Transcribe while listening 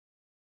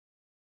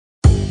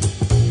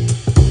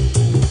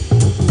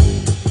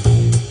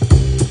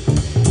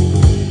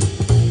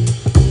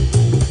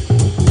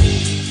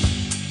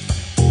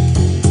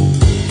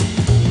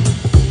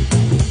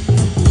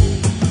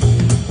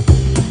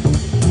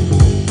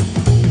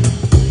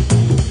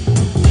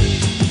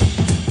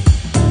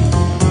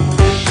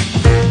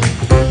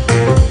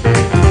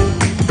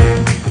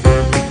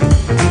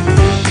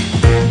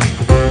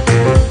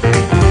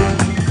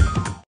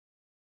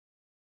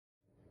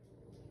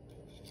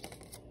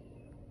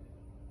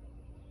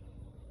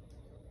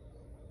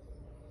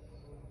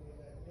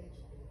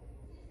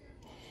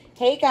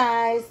Hey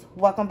guys,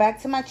 welcome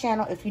back to my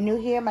channel. If you're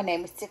new here, my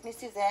name is Tiffany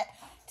Suzette.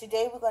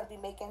 Today we're going to be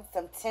making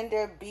some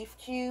tender beef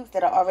cubes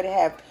that I already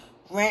have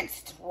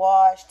rinsed,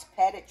 washed,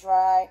 patted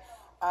dry.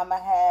 I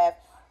have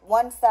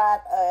one side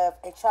of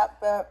a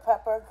chopped bell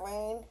pepper,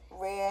 green,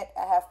 red.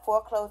 I have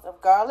 4 cloves of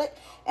garlic,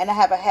 and I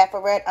have a half a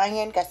red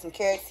onion. Got some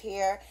carrots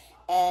here,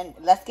 and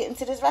let's get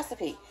into this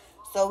recipe.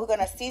 So we're going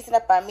to season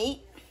up our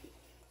meat.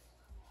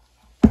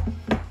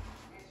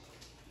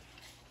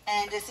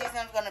 And the season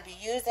I'm going to be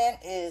using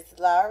is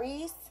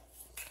Lawry's.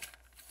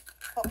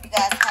 Hope you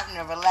guys are having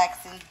a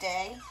relaxing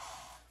day.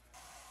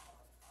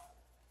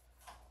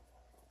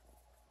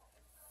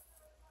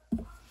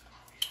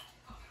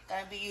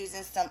 Going to be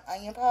using some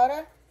onion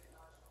powder.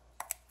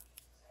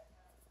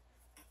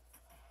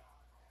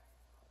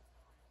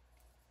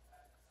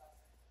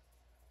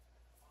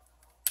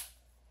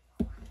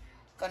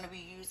 Going to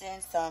be using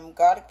some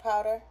garlic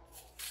powder.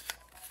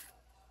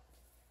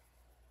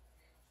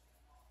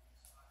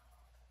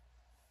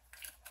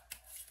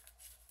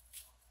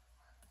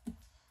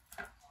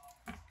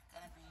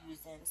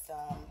 Using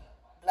some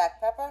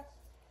black pepper.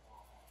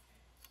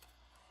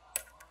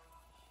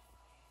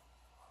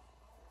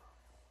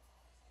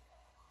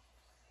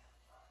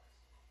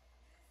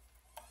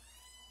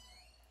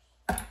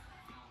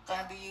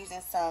 Gonna be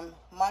using some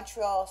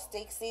Montreal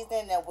steak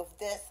seasoning. Now with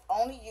this,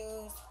 only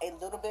use a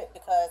little bit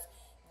because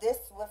this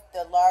with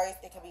the Lawry's,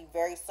 it can be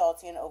very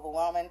salty and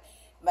overwhelming.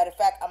 Matter of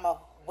fact, I'm gonna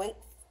wait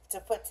to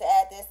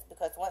add this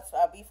because once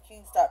our beef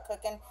cubes start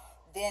cooking,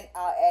 then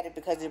I'll add it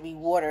because it'll be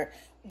water.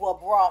 Well,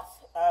 broth.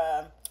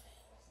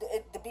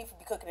 The beef will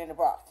be cooking in the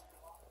broth.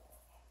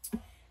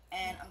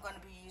 And I'm going to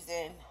be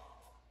using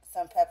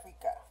some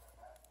paprika.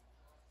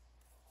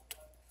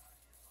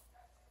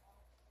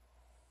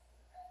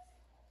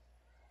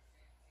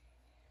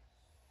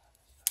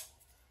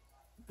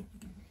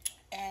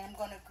 And I'm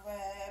going to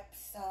grab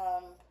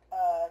some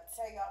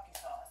teriyaki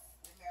sauce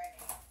to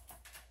marinate.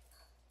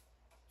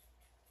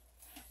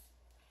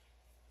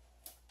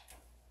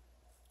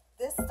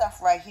 This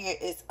stuff right here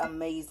is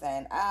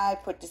amazing. I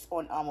put this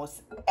on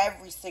almost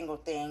every single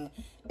thing.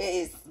 It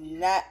is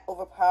not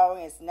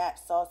overpowering. It's not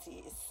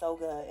salty. It's so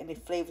good. And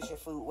it flavors your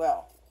food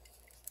well.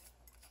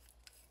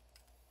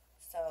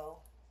 So,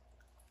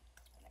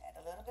 I'm going to add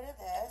a little bit of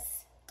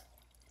this.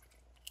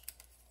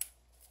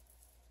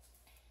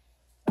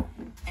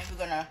 And we're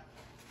going to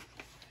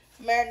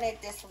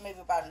marinate this for maybe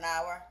about an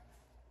hour.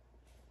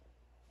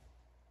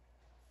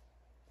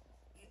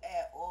 You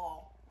add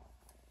oil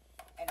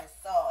and the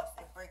sauce.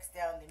 It breaks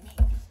down the meat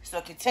so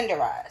it can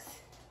tenderize.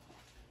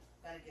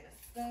 I'm gonna get a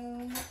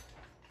spoon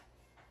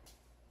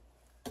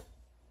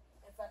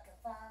if I can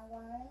find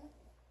one.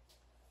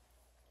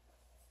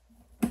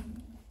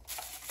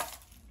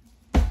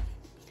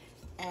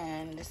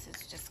 And this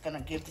is just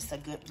gonna give this a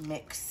good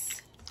mix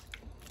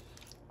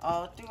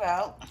all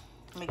throughout.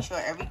 Make sure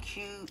every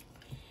cube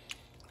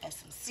has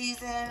some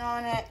seasoning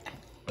on it.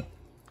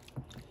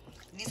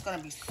 These are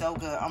gonna be so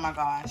good. Oh my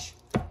gosh.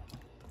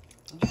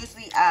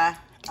 Usually I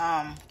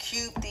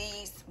cube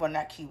these, well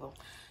not cube them,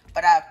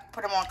 but I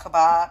put them on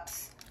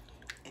kebabs.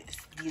 It's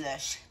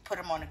delish. Put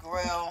them on the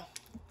grill.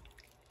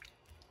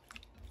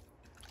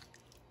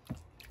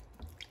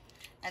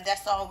 And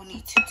that's all we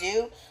need to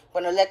do.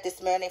 We're going to let this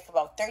marinate for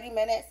about 30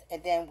 minutes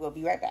and then we'll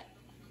be right back.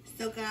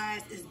 So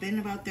guys, it's been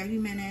about 30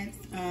 minutes.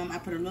 I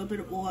put a little bit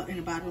of oil in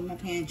the bottom of my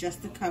pan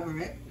just to cover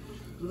it.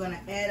 We're going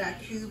to add our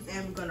cubes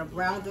and we're going to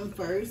brown them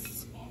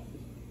first.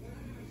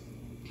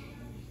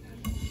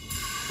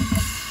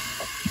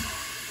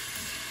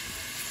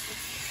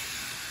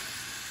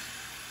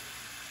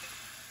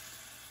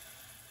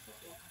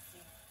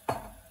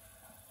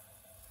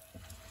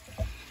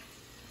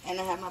 And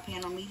I have my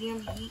pan on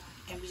medium heat,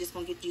 and we're just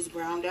gonna get these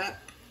browned up.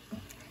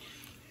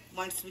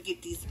 Once we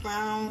get these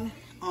brown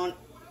on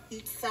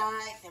each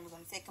side, then we're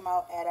gonna take them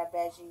out, add our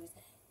veggies,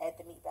 add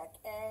the meat back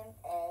in,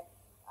 add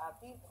our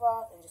beef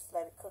broth, and just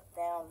let it cook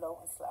down low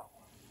and slow.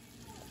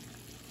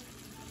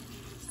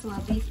 So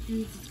our beef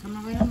cubes is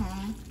coming right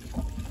along.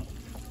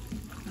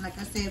 And like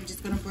I said, we're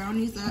just gonna brown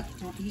these up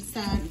on each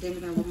side, and then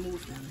we're gonna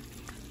remove them.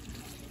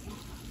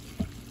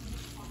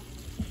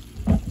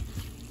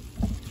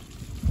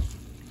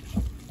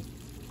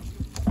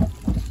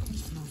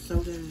 So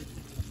good.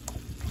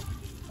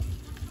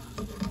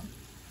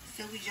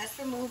 So we just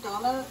removed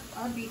all of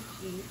our beef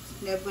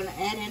cubes. Now we're going to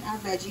add in our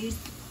veggies.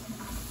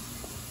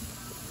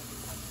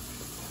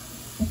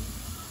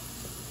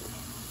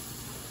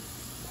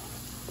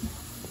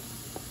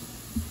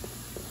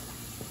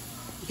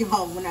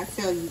 Y'all, when I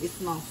tell you, it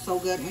smells so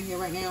good in here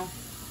right now.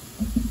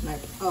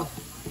 Like, oh.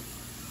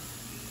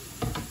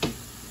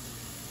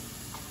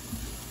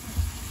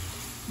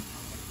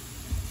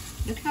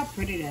 Look how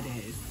pretty that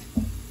is.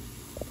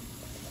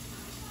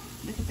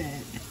 Look at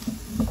that.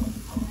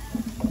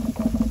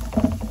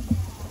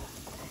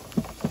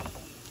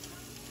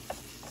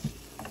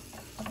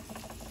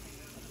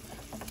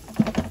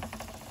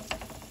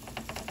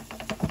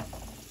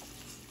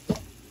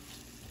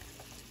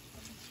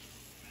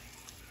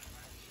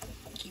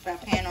 Keep our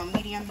pan on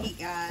medium heat,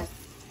 guys.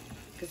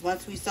 Because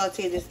once we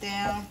saute this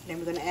down, then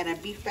we're going to add our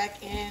beef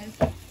back in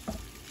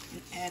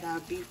and add our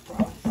beef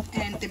broth.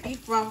 And the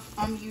beef broth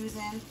I'm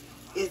using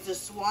is the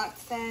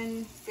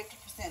Swanson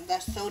 50%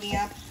 less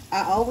sodium.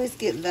 I always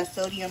get less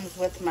sodiums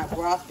with my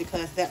broth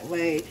because that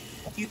way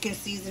you can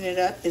season it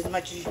up as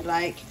much as you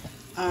like.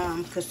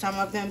 Because some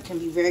of them can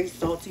be very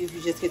salty if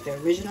you just get the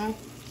original.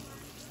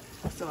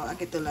 So I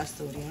get the less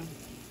sodium.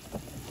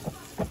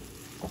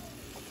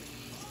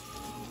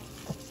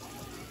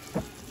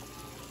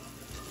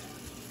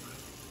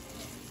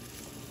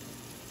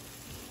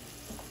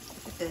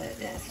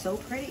 That's so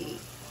pretty.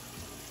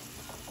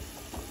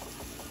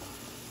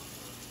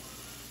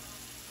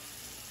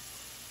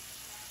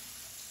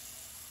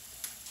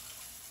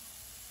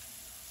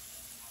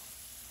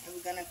 And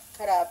we're gonna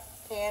cut our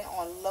pan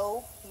on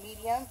low,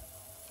 medium.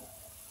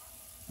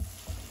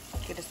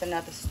 Get us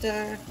another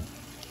stir.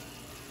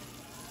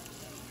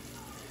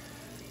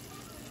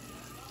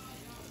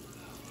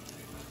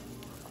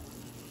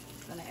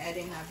 Gonna add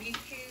in our beef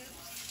cubes.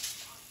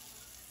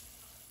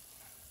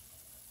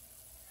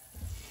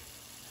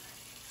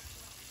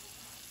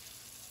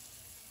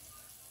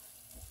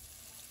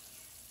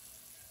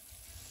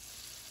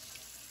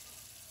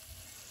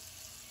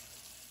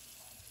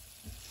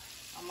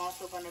 I'm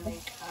also going to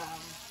make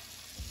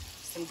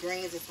some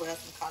greens as well,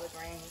 some collard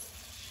greens.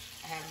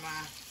 I have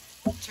my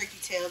turkey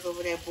tails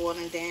over there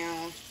boiling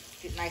down,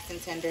 get nice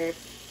and tender.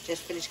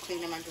 Just finished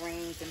cleaning my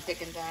greens and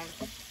picking them.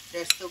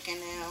 They're soaking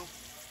now.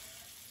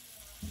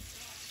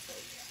 So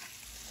yeah,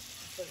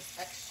 put this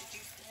extra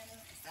juice in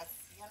because that's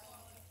yummy.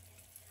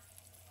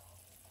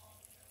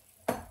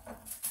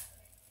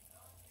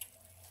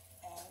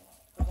 And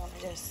we're going to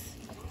just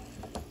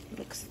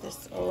mix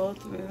this all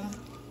through.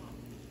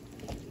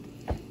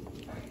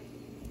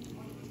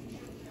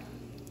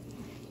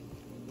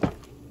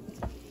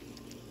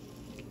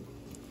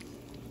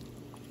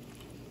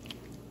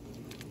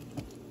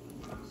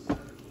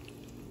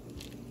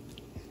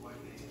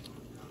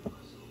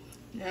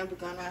 Now we're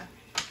gonna add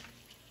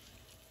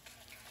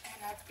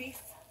our beef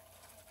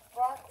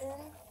broth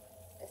in.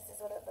 This is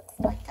what it looks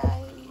like,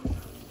 guys.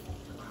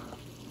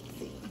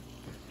 See,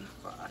 beef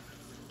broth.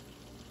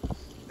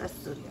 That's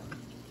so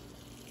yummy.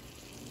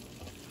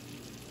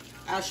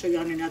 I'll show you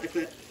on another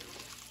clip.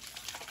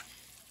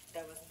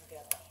 That wasn't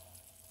together.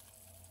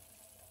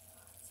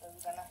 So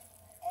we're gonna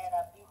add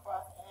our beef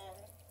broth in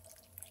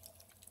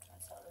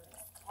until it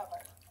is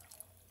covered.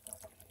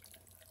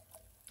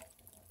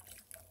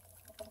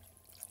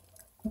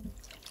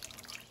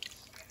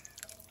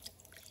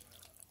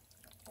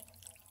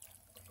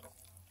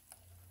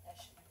 That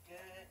should be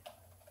good.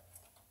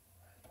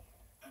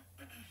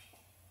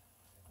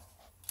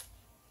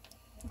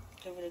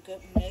 Give it a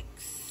good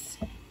mix.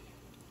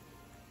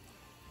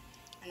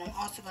 And I'm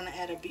also going to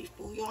add a beef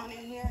bouillon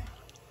in here.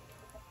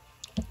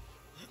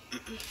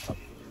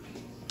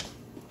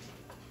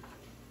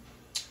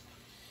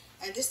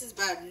 And this is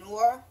by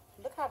Knorr.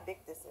 Look how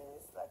big this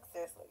is. Like,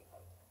 seriously.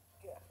 Like,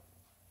 yeah.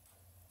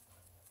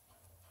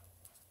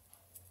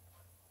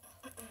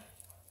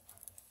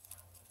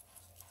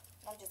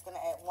 I'm just going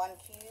to add 1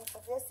 cube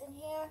of this in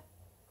here,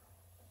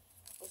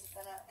 which is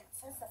going to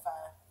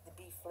intensify the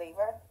beef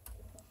flavor.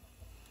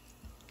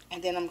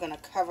 And then I'm going to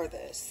cover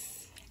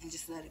this and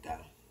just let it go.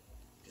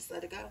 Just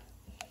let it go.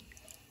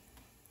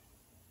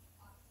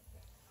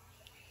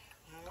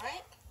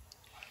 Alright.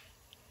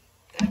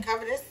 Gonna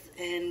cover this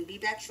and be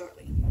back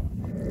shortly.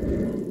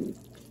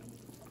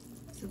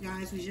 So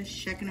guys, we're just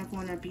checking up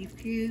on our beef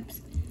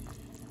cubes.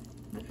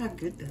 Look how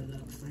good that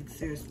looks. Like,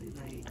 seriously,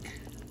 like,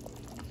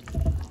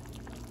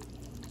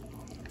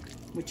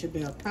 with your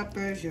bell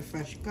peppers, your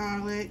fresh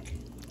garlic.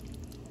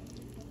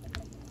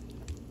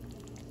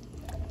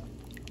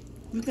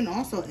 You can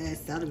also add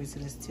celery to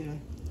this too.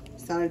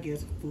 Celery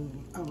gives food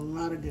a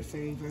lot of good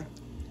flavor.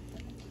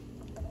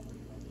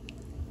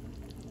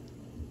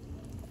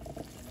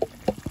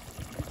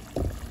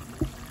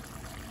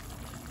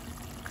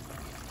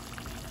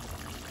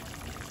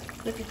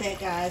 Look at that,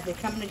 guys. They're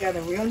coming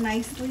together real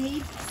nicely.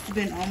 It's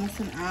been almost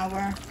an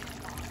hour.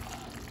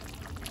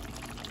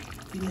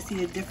 You can see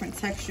the different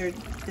texture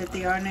that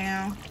they are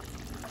now.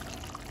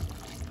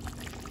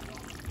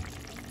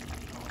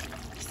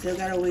 Still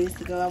got a ways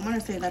to go. I want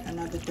to say like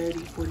another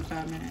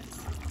 30-45 minutes.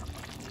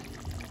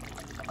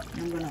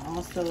 I'm going to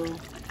also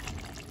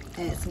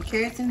add some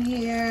carrots in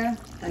here,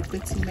 like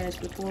 15 minutes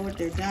before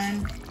they're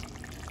done.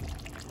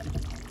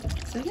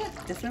 So yeah,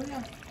 that's where we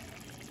are.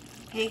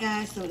 Hey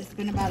guys, so it's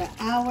been about an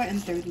hour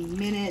and 30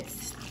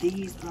 minutes.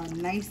 These are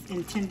nice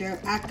and tender.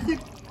 I could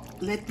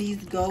let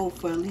these go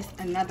for at least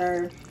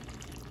another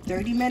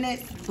 30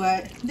 minutes,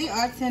 but they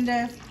are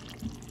tender.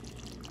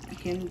 I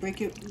can break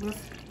it with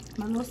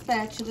my little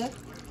spatula.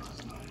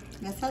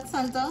 That's how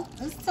tender.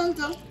 It's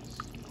tender.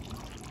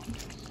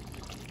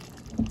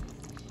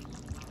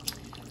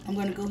 I'm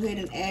going to go ahead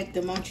and add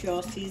the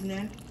Montreal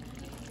seasoning.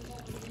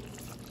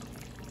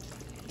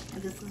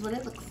 And this is what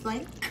it looks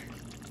like.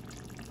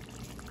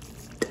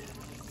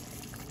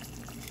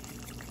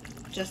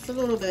 Just a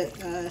little bit,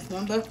 guys.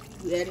 Remember,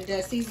 we added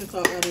that seasoning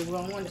salt earlier. We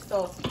don't want the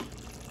sauce.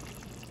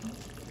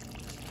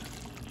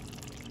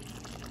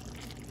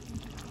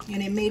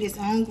 and it made its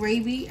own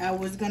gravy. I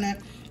was gonna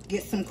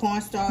get some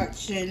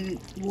cornstarch and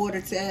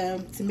water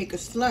to make a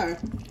slur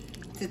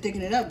to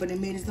thicken it up, but it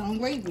made its own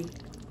gravy.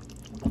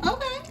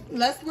 Okay,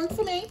 less work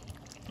for me.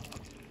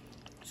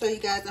 So you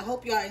guys, I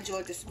hope y'all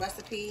enjoyed this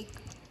recipe.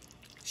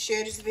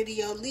 Share this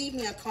video. Leave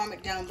me a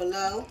comment down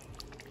below.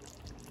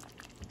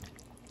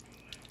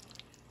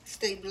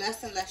 Stay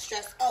blessed and less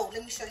stressed. Oh,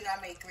 let me show you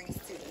I made greens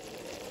too.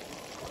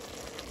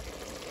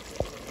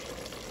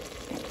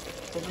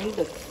 The greens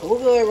look so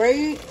good,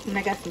 right? And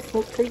I got some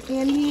smoked turkey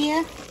in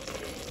here.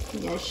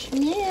 Yes,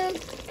 ma'am.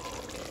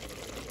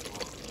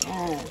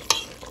 Yes.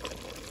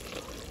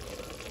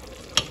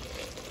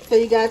 So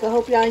you guys, I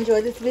hope y'all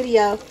enjoyed this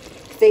video.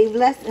 Stay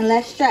blessed and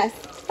less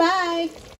stressed. Bye.